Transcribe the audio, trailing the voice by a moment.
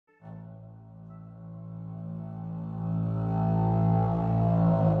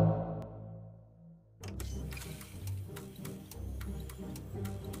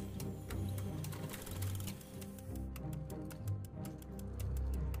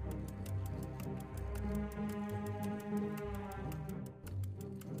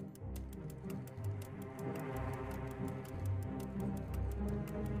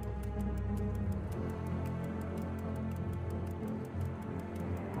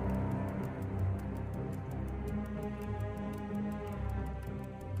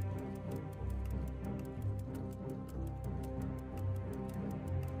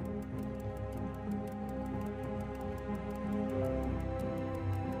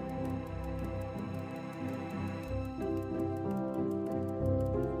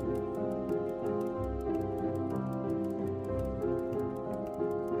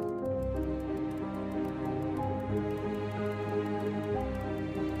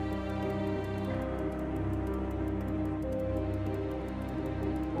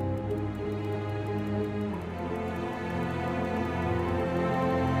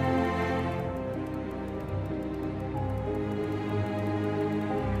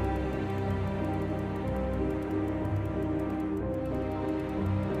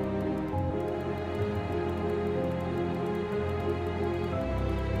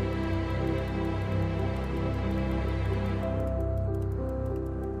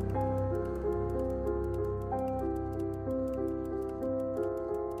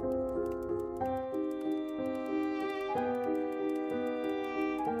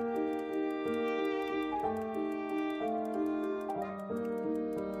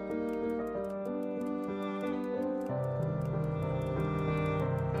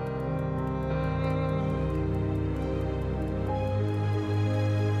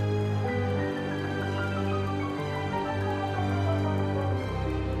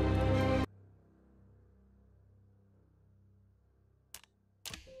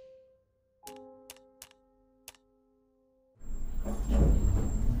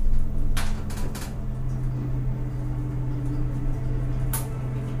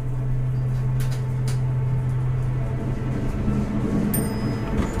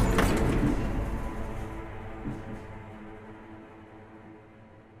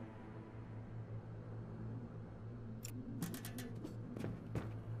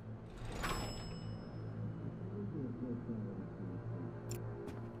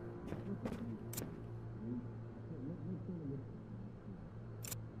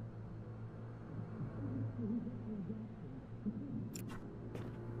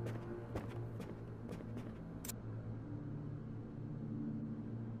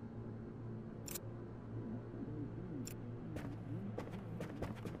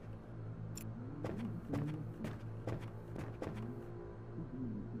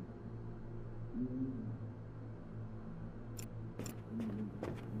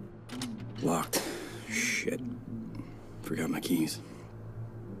Locked. Shit. Forgot my keys.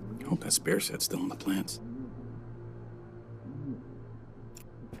 Hope that spare set's still in the plants.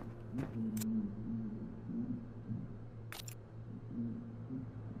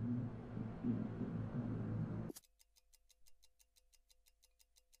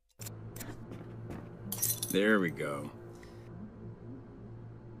 There we go.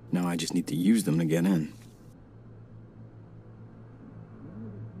 Now I just need to use them to get in.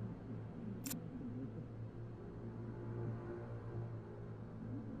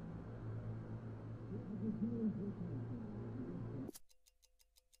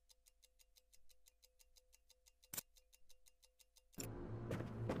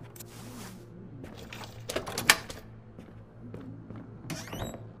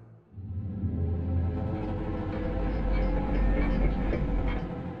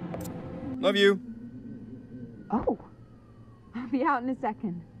 Love you. Oh, I'll be out in a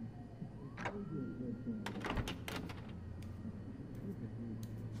second.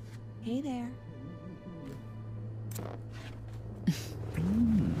 Hey there.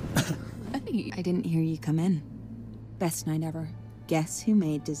 Honey, I didn't hear you come in. Best night ever. Guess who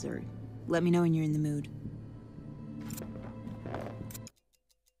made dessert? Let me know when you're in the mood.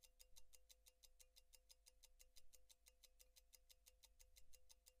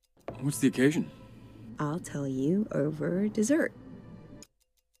 What's the occasion? I'll tell you over dessert.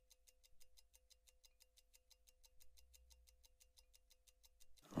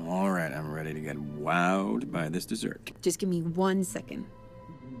 All right, I'm ready to get wowed by this dessert. Just give me 1 second.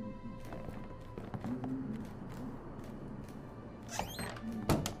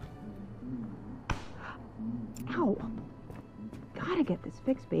 Ow! Gotta get this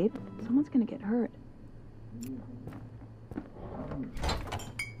fixed, babe. Someone's gonna get hurt.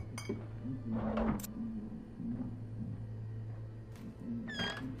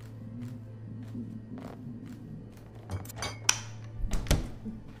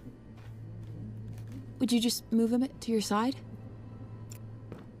 Would you just move a bit to your side?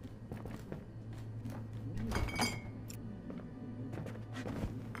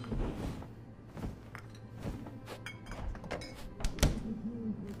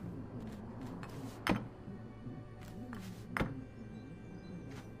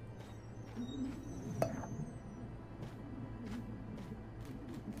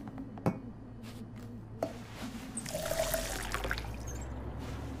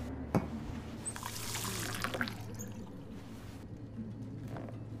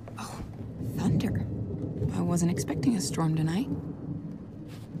 Thunder. I wasn't expecting a storm tonight.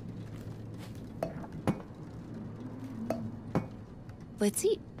 Let's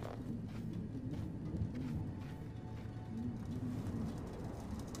eat.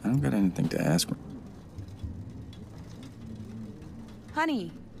 I don't got anything to ask.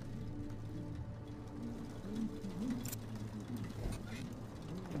 Honey.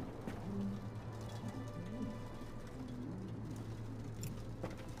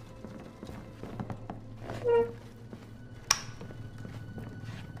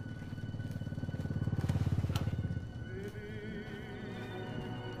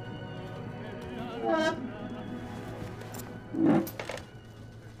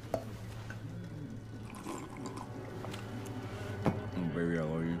 Oh, baby, I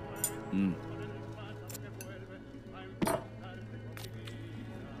love you.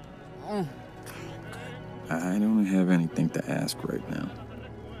 I don't have anything to ask right now.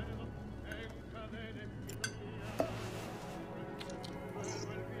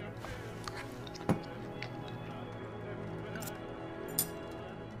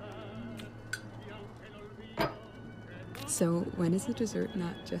 So, when is a dessert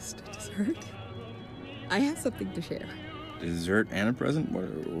not just a dessert? I have something to share. Dessert and a present?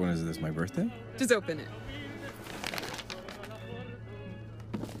 When is this, my birthday? Just open it.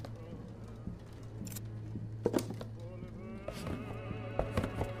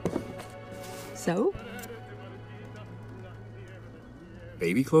 So?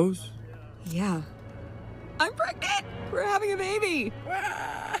 Baby clothes? Yeah. I'm pregnant! We're having a baby!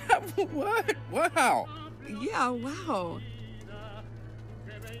 What? Wow! Yeah, wow.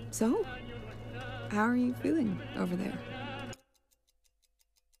 So? How are you feeling over there?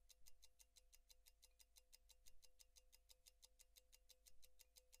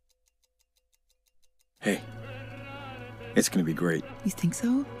 Hey. It's gonna be great. You think so?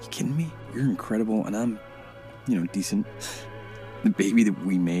 You kidding me? You're incredible, and I'm, decent. The baby that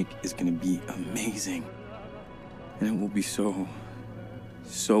we make is gonna be amazing. And it will be so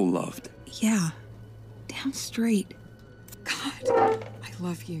loved. Yeah. Damn straight. God, I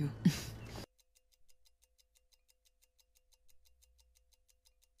love you.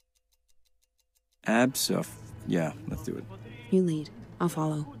 Yeah, let's do it. You lead. I'll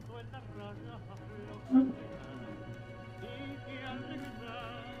follow.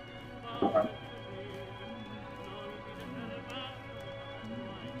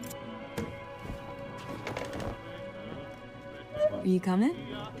 Are you coming?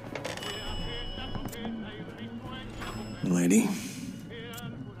 Lady.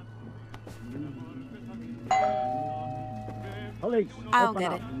 Police, I'll open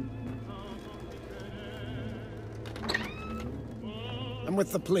get up. it. I'm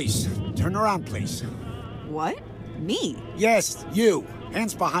with the police. Turn around, please. What? Me? Yes, you.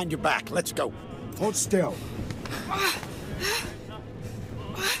 Hands behind your back. Let's go. Hold still.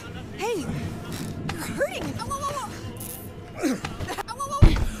 Hey! You're hurting!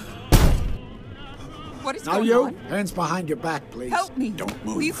 What is Now going you. on? Hands behind your back, please. Help me! Don't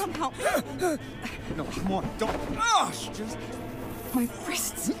move. Will you come help me? No, come on. Don't. Just. My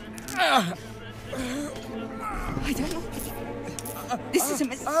wrists. I don't know. This is a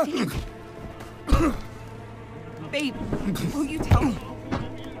mistake. Babe, will you tell me?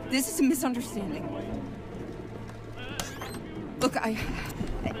 This is a misunderstanding. Look,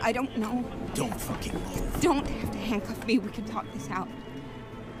 I don't know. Don't fucking move. Don't have to handcuff me. We can talk this out.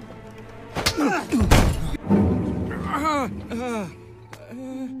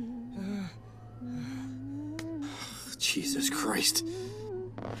 Jesus Christ.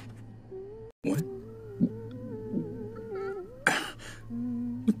 What?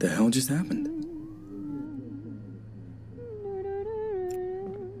 What the hell just happened?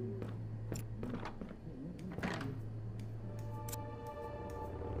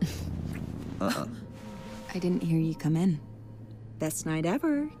 I didn't hear you come in. Best night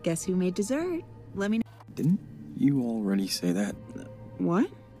ever. Guess who made dessert? Let me know. Didn't you already say that? What?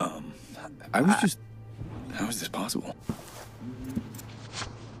 I was just... How is this possible?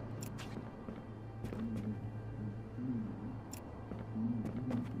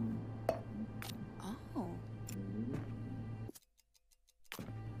 Oh.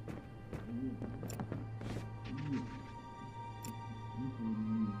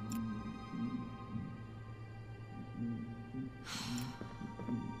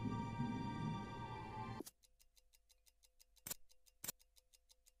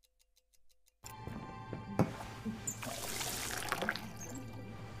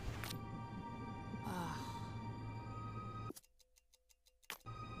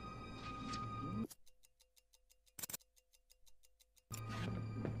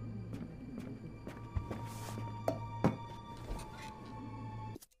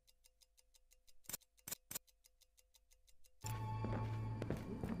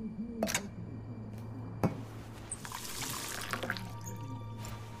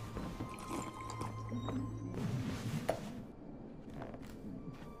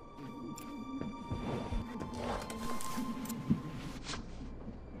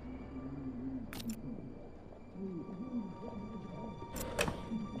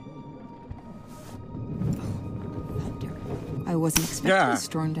 I wasn't expecting a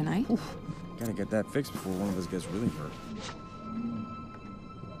storm tonight. Gotta get that fixed before one of us gets really hurt.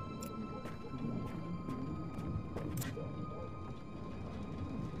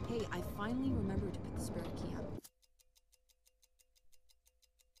 Hey, I finally remembered to pick the spare key up.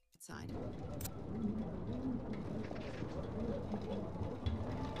 Outside.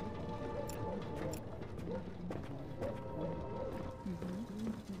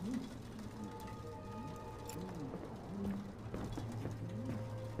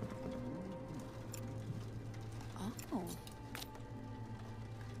 Oh.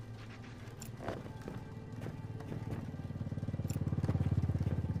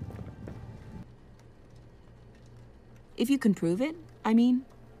 If you can prove it, I mean,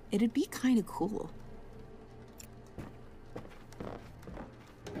 it'd be kind of cool.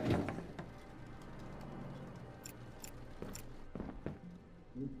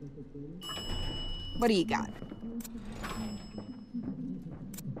 What do you got?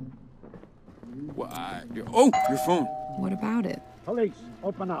 Oh, your phone. What about it? Police,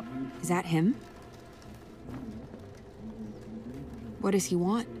 open up. Is that him? What does he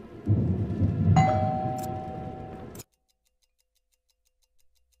want?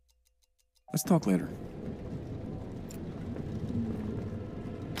 Let's talk later.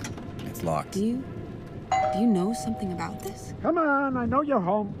 It's locked. Do you know something about this? Come on, I know you're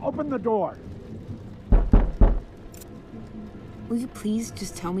home. Open the door. Will you please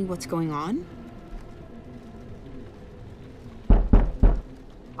just tell me what's going on?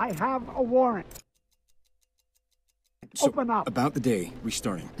 I have a warrant. So, Open up. About the day,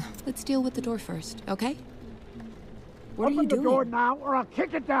 restarting. Let's deal with the door first, okay? What are Open you the doing? door now or I'll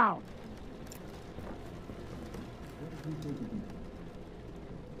kick it down.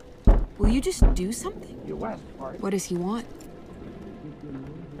 Will you just do something? What does he want?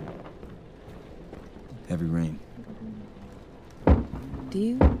 Heavy rain. Do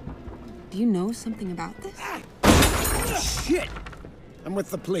you know something about this? Shit! I'm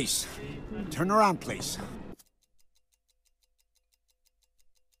with the police. Turn around, please.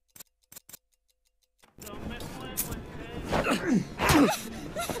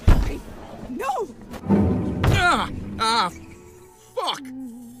 No! Fuck!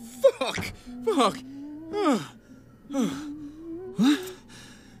 Fuck!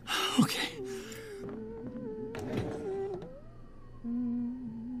 Okay.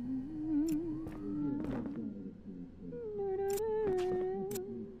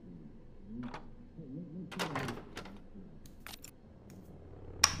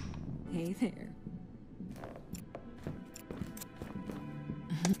 Hey there.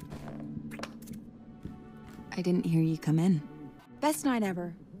 I didn't hear you come in. Best night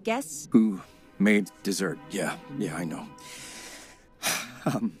ever. Guess? Who made dessert? Yeah, I know.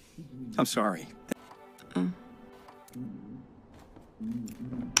 I'm sorry.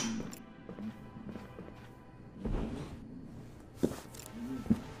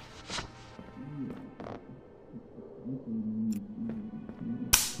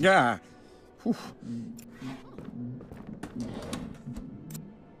 Yeah. Whew.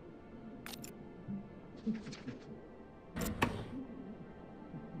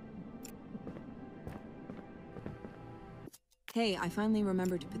 Hey, I finally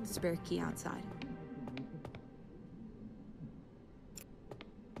remembered to put the spare key outside.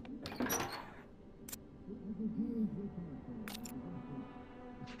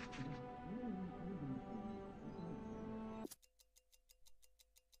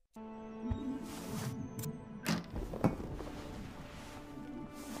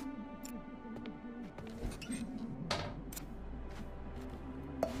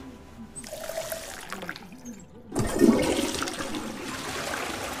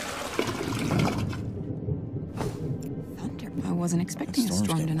 I wasn't expecting a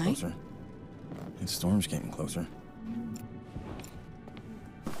storm tonight. Closer. The storm's getting closer.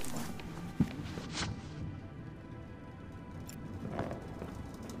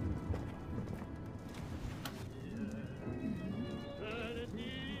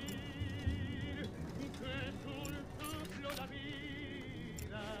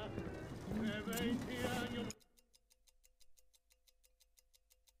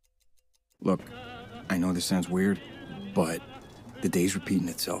 Look, I know this sounds weird, but the day's repeating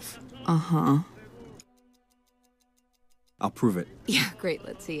itself. Uh-huh. I'll prove it. Yeah, great.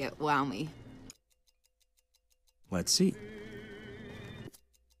 Let's see it. Wow me. Let's see.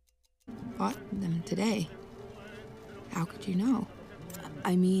 Bought them today. How could you know?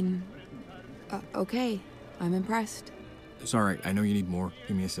 I mean, okay. I'm impressed. It's all right. I know you need more.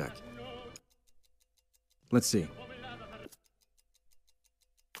 Give me a sec. Let's see.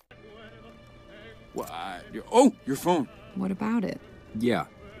 What? Oh, your phone. What about it? Yeah.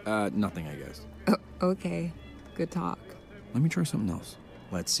 Nothing, I guess. Okay. Good talk. Let me try something else.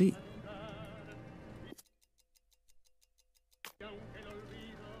 Let's see.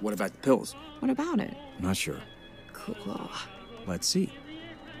 What about the pills? What about it? Not sure. Cool. Let's see.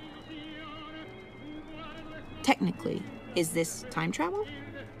 Technically, is this time travel?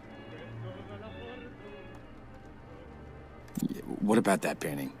 Yeah, what about that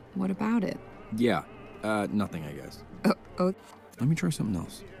painting? What about it? Yeah. Nothing, I guess. Oh. Let me try something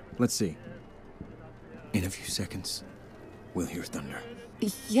else. Let's see. In a few seconds, we'll hear thunder.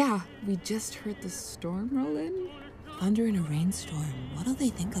 Yeah, we just heard the storm roll in. Thunder in a rainstorm. What'll they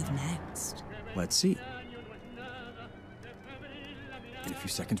think of next? Let's see. In a few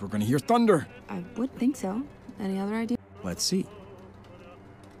seconds, we're gonna hear thunder. I would think so. Any other idea? Let's see.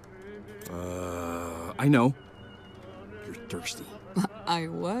 I know. You're thirsty. I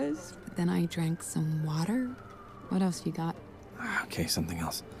was, but then I drank some water. What else you got? Okay, something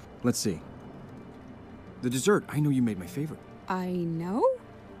else. Let's see. The dessert. I know you made my favorite. I know?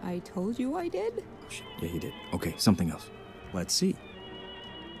 I told you I did? Oh, shit. Yeah, you did. Okay, something else. Let's see.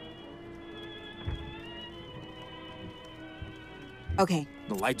 Okay,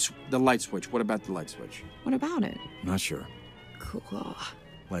 The light switch. What about the light switch? what about it? Not sure. Cool.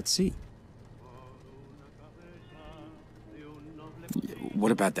 Let's see. Yeah,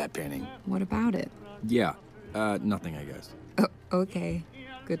 what about that painting? What about it? Yeah. Nothing, I guess. Okay.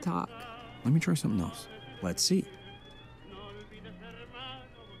 Good talk. Let me try something else. Let's see.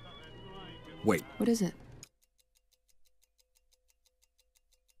 Wait. What is it?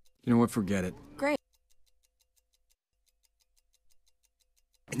 You know what? Forget it. Great.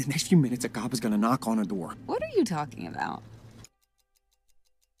 In the next few minutes, a cop is gonna knock on a door. What are you talking about?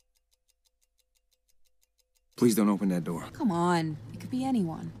 Please don't open that door. Come on, it could be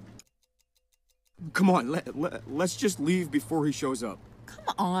anyone. Come on, let's just leave before he shows up.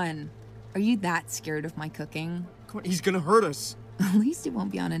 Come on. Are you that scared of my cooking? Come on, he's gonna hurt us. At least it won't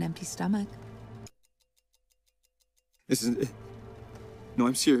be on an empty stomach. This is... No,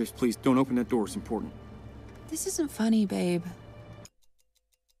 I'm serious. Please, don't open that door. It's important. This isn't funny, babe.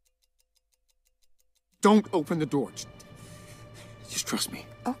 Don't open the door. Just trust me.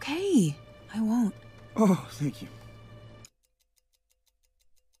 Okay, I won't. Oh, thank you.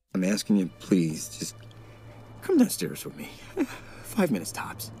 I'm asking you, please, just come downstairs with me. 5 minutes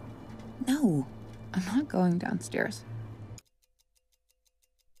tops. No, I'm not going downstairs.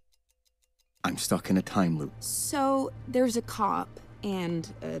 I'm stuck in a time loop. So, there's a cop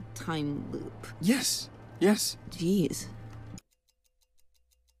and a time loop. Yes, yes. Jeez.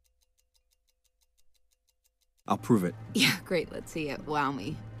 I'll prove it. Yeah, great, let's see it. Wow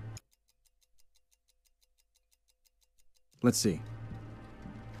me. Let's see.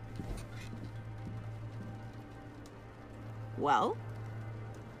 Well?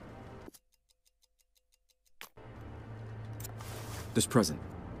 This present.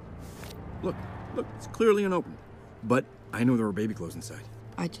 Look, it's clearly unopened. But I know there were baby clothes inside.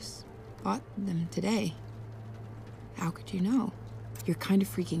 I just bought them today. How could you know? You're kind of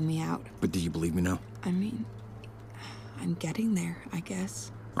freaking me out. But do you believe me now? I mean, I'm getting there, I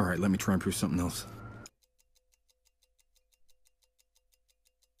guess. All right, let me try and prove something else.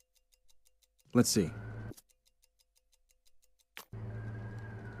 Let's see.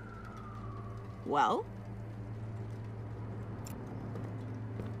 Well?